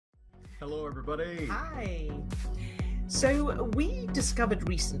Hello, everybody. Hi. So we discovered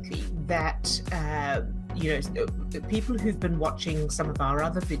recently that, people who've been watching some of our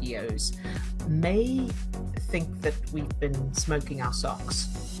other videos may think that we've been smoking our socks.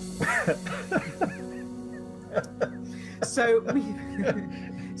 So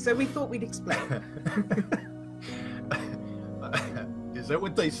we thought we'd explain. Is that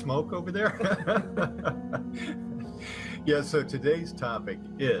what they smoke over there? Yeah, so today's topic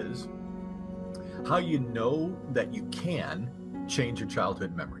is how you know that you can change your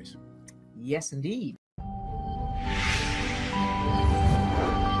childhood memories. Yes, indeed.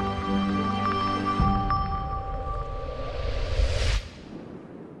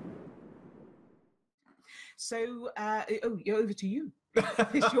 So, over to you.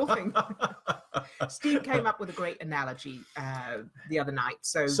 It's your thing. Steve came up with a great analogy the other night.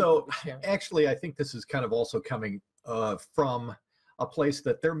 So actually, I think this is kind of also coming from a place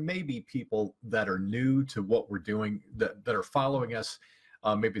that there may be people that are new to what we're doing, that are following us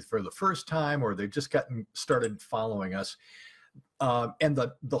maybe for the first time, or they've just gotten started following us. And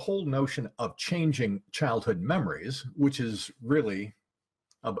the whole notion of changing childhood memories, which is really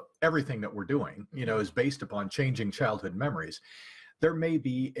everything that we're doing, is based upon changing childhood memories. There may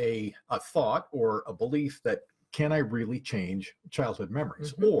be a thought or a belief that, can I really change childhood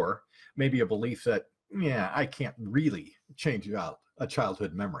memories? Mm-hmm. Or maybe a belief that, I can't really change out a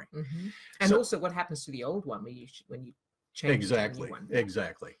childhood memory. Mm-hmm. And also what happens to the old one when you change the new one?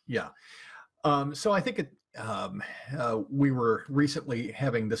 Exactly. Yeah. So I think we were recently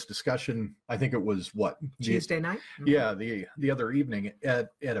having this discussion. I think it was Tuesday night? Mm-hmm. Yeah, the other evening at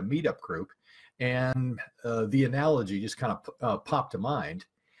a meetup group. And the analogy just kind of popped to mind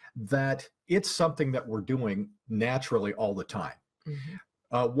that it's something that we're doing naturally all the time. Mm-hmm.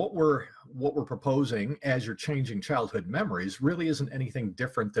 What we're proposing as you're changing childhood memories really isn't anything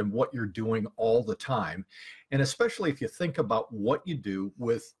different than what you're doing all the time. And especially if you think about what you do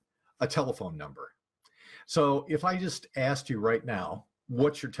with a telephone number. So if I just asked you right now,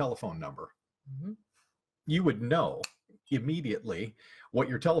 what's your telephone number? Mm-hmm. You would know immediately what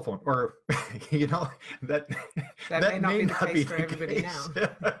your telephone, or that may not be the case for everybody now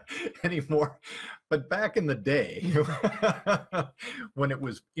anymore. But back in the day, when it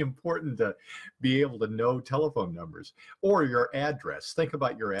was important to be able to know telephone numbers or your address, think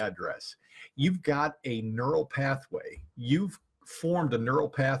about your address. You've got a neural pathway. You've formed a neural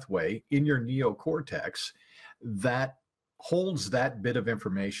pathway in your neocortex that holds that bit of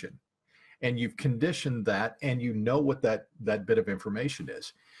information. And you've conditioned that, and you know what that bit of information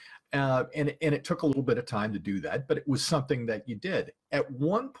is. And it took a little bit of time to do that, but it was something that you did. At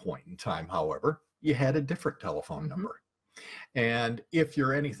one point in time, however, you had a different telephone number. And if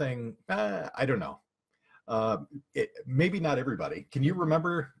you're anything, I don't know, maybe not everybody. Can you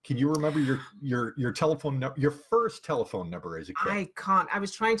remember your telephone number, your first telephone number as a kid? I can't.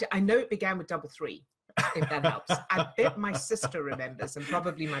 I know it began with 33. If that helps. I bet my sister remembers, and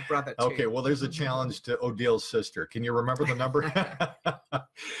probably my brother too. Okay, well, there's a challenge to Odil's sister. Can you remember the number?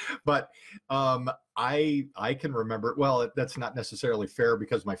 But I can remember. Well, that's not necessarily fair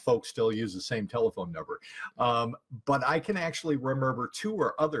because my folks still use the same telephone number. But I can actually remember two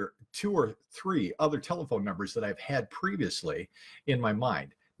or three other telephone numbers that I've had previously in my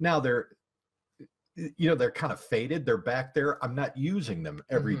mind. Now they're kind of faded. They're back there. I'm not using them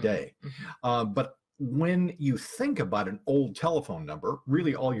every day. But when you think about an old telephone number,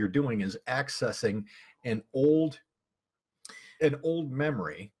 really all you're doing is accessing an old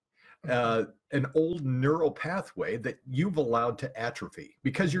memory, an old neural pathway that you've allowed to atrophy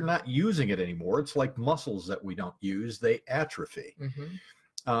because you're not using it anymore. It's like muscles that we don't use, they atrophy.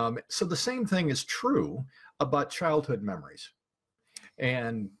 Mm-hmm. So the same thing is true about childhood memories.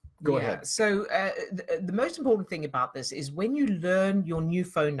 And go ahead. So the most important thing about this is when you learn your new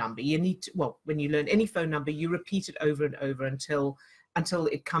phone number, when you learn any phone number, you repeat it over and over until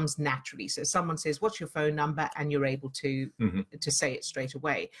it comes naturally. So someone says, what's your phone number? And you're able to say it straight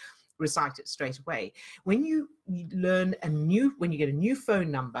away, recite it straight away. When you get a new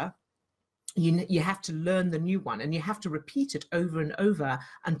phone number, you have to learn the new one, and you have to repeat it over and over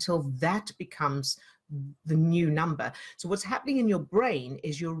until that becomes the new number. So what's happening in your brain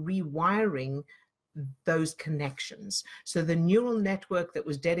is you're rewiring those connections. So the neural network that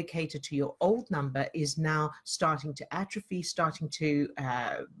was dedicated to your old number is now starting to atrophy, starting to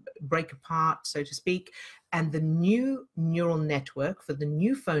break apart, so to speak. And the new neural network for the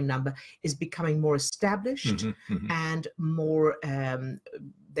new phone number is becoming more established and more,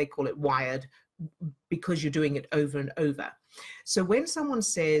 they call it wired, because you're doing it over and over. So when someone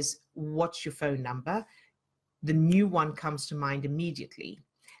says, what's your phone number? The new one comes to mind immediately.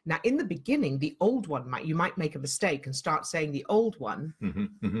 Now, in the beginning, the old one you might make a mistake and start saying the old one,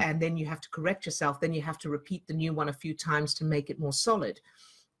 and then you have to correct yourself. Then you have to repeat the new one a few times to make it more solid.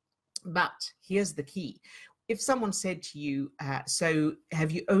 But here's the key. If someone said to you, so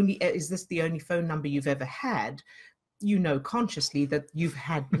is this the only phone number you've ever had? You know consciously that you've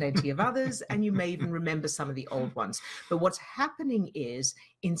had plenty of others, and you may even remember some of the old ones. But what's happening is,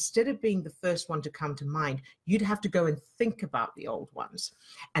 instead of being the first one to come to mind, you'd have to go and think about the old ones.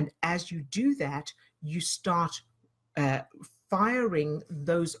 And as you do that, you start firing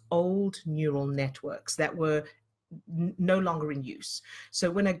those old neural networks that were no longer in use. So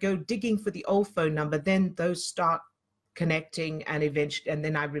when I go digging for the old phone number, then those start connecting, and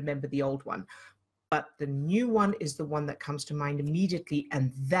then I remember the old one. But the new one is the one that comes to mind immediately,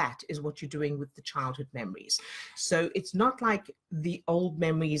 and that is what you're doing with the childhood memories. So it's not like the old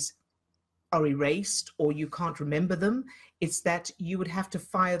memories are erased or you can't remember them. It's that you would have to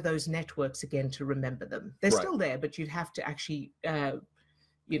fire those networks again to remember them. They're still there, but you'd have to actually,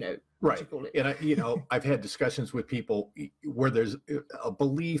 Right. And I've had discussions with people where there's a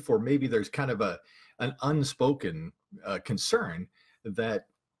belief, or maybe there's kind of an unspoken concern that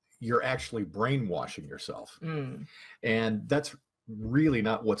you're actually brainwashing yourself. And that's really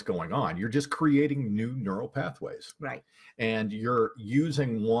not what's going on. You're just creating new neural pathways. Right. And you're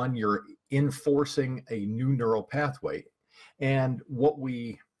using one, you're enforcing a new neural pathway. And what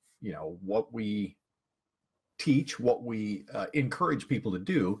we teach, what we encourage people to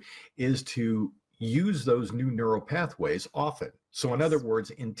do is to use those new neural pathways often. So in other words,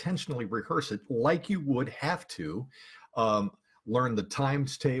 intentionally rehearse it like you would have to learn the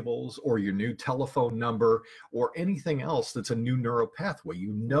times tables or your new telephone number or anything else that's a new neural pathway.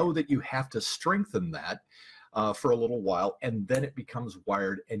 You know that you have to strengthen that for a little while, and then it becomes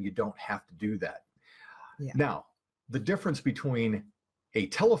wired and you don't have to do that. Yeah. Now, the difference between a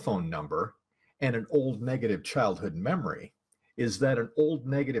telephone number and an old negative childhood memory is that an old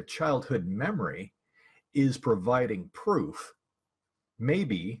negative childhood memory is providing proof,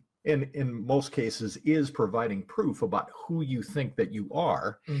 maybe in most cases is providing proof about who you think that you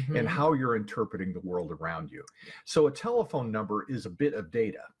are and how you're interpreting the world around you. So a telephone number is a bit of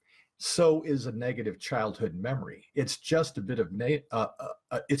data. So is a negative childhood memory. It's just a bit of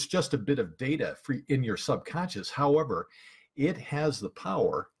data in your subconscious. However, it has the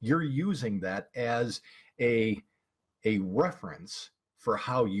power. You're using that as a reference for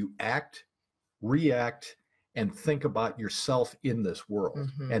how you act, react, and think about yourself in this world.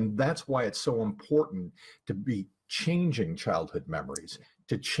 And that's why it's so important to be changing childhood memories,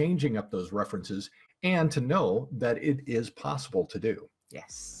 to changing up those references, and to know that it is possible to do.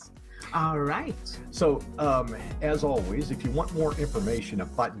 Yes. All right. So as always, if you want more information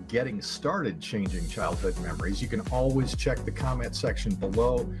about getting started changing childhood memories, you can always check the comment section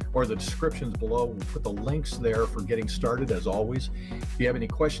below or the descriptions below. We'll put the links there for getting started as always. If you have any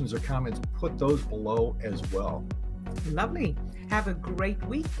questions or comments, put those below as well. Lovely. Have a great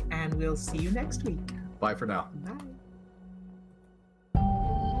week, and we'll see you next week. Bye for now. Bye.